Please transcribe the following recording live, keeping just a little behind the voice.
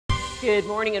Good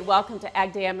morning and welcome to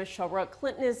AgDay. I'm Michelle Rowe.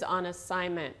 Clinton is on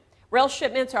assignment. Rail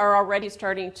shipments are already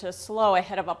starting to slow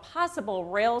ahead of a possible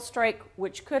rail strike,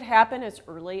 which could happen as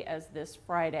early as this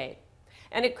Friday.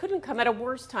 And it couldn't come at a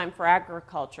worse time for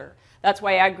agriculture. That's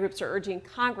why ag groups are urging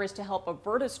Congress to help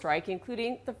avert a strike,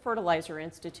 including the Fertilizer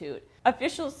Institute.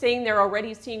 Officials saying they're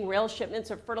already seeing rail shipments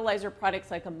of fertilizer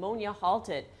products like ammonia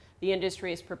halted. The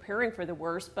industry is preparing for the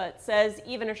worst, but says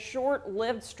even a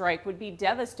short-lived strike would be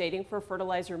devastating for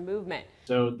fertilizer movement.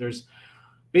 So there's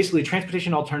basically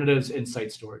transportation alternatives and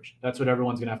site storage. That's what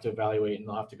everyone's going to have to evaluate, and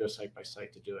they'll have to go site by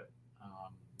site to do it.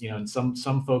 And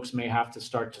some folks may have to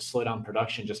start to slow down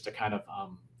production just to kind of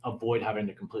avoid having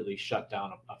to completely shut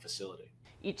down a facility.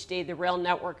 Each day the rail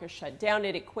network is shut down,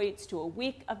 it equates to a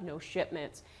week of no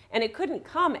shipments. And it couldn't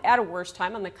come at a worse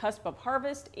time on the cusp of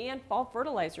harvest and fall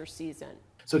fertilizer season.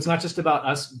 So it's not just about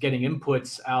us getting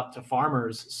inputs out to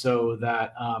farmers so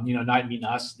that,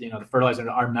 the fertilizer,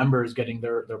 our members getting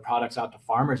their products out to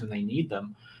farmers and they need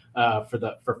them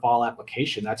for fall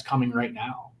application. That's coming right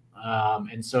now.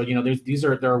 And so,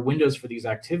 there are windows for these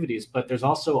activities, but there's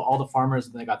also all the farmers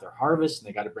and they got their harvest and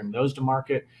they got to bring those to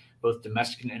market, both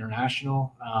domestic and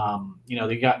international.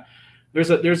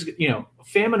 There's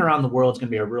famine around the world is going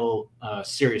to be a real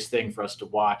serious thing for us to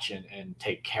watch and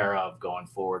take care of going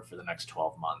forward for the next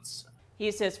 12 months. He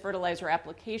says fertilizer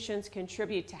applications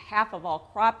contribute to half of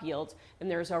all crop yields, and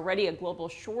there's already a global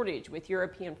shortage, with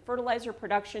European fertilizer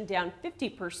production down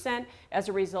 50% as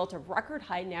a result of record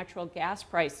high natural gas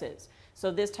prices. So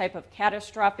this type of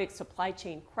catastrophic supply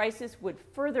chain crisis would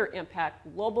further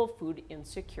impact global food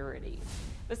insecurity.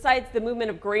 Besides the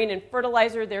movement of grain and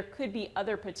fertilizer, there could be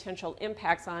other potential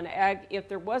impacts on ag if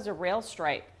there was a rail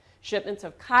strike. Shipments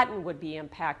of cotton would be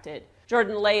impacted.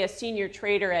 Jordan Lay, a senior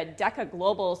trader at Deca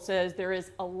Global, says there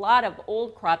is a lot of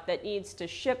old crop that needs to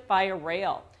ship via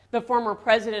rail. The former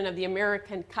president of the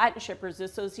American Cotton Shippers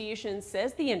Association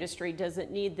says the industry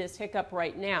doesn't need this hiccup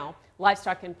right now.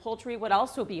 Livestock and poultry would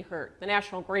also be hurt. The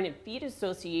National Grain and Feed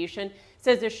Association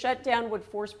says a shutdown would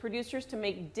force producers to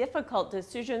make difficult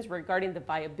decisions regarding the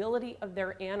viability of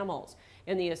their animals.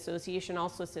 And the association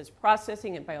also says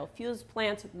processing and biofuels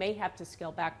plants may have to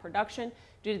scale back production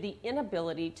due to the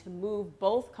inability to move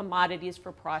both commodities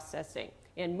for processing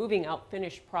and moving out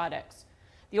finished products.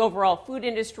 The overall food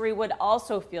industry would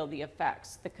also feel the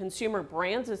effects. The Consumer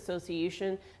Brands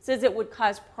Association says it would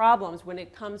cause problems when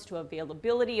it comes to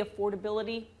availability,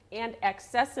 affordability, and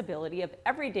accessibility of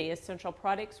everyday essential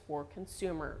products for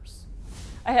consumers.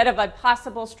 Ahead of a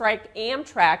possible strike,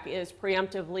 Amtrak is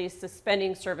preemptively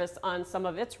suspending service on some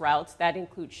of its routes. That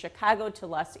includes Chicago to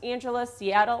Los Angeles,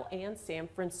 Seattle, and San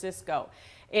Francisco,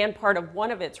 and part of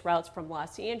one of its routes from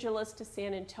Los Angeles to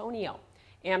San Antonio.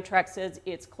 Amtrak says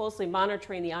it's closely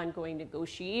monitoring the ongoing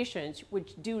negotiations,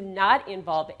 which do not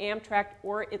involve Amtrak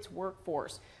or its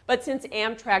workforce. But since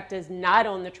Amtrak does not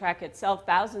own the track itself,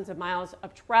 thousands of miles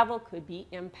of travel could be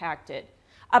impacted.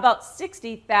 About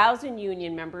 60,000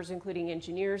 union members, including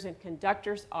engineers and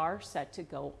conductors, are set to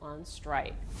go on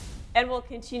strike. And we'll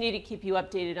continue to keep you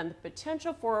updated on the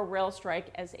potential for a rail strike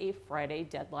as a Friday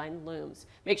deadline looms.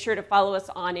 Make sure to follow us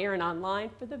on air and online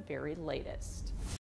for the very latest.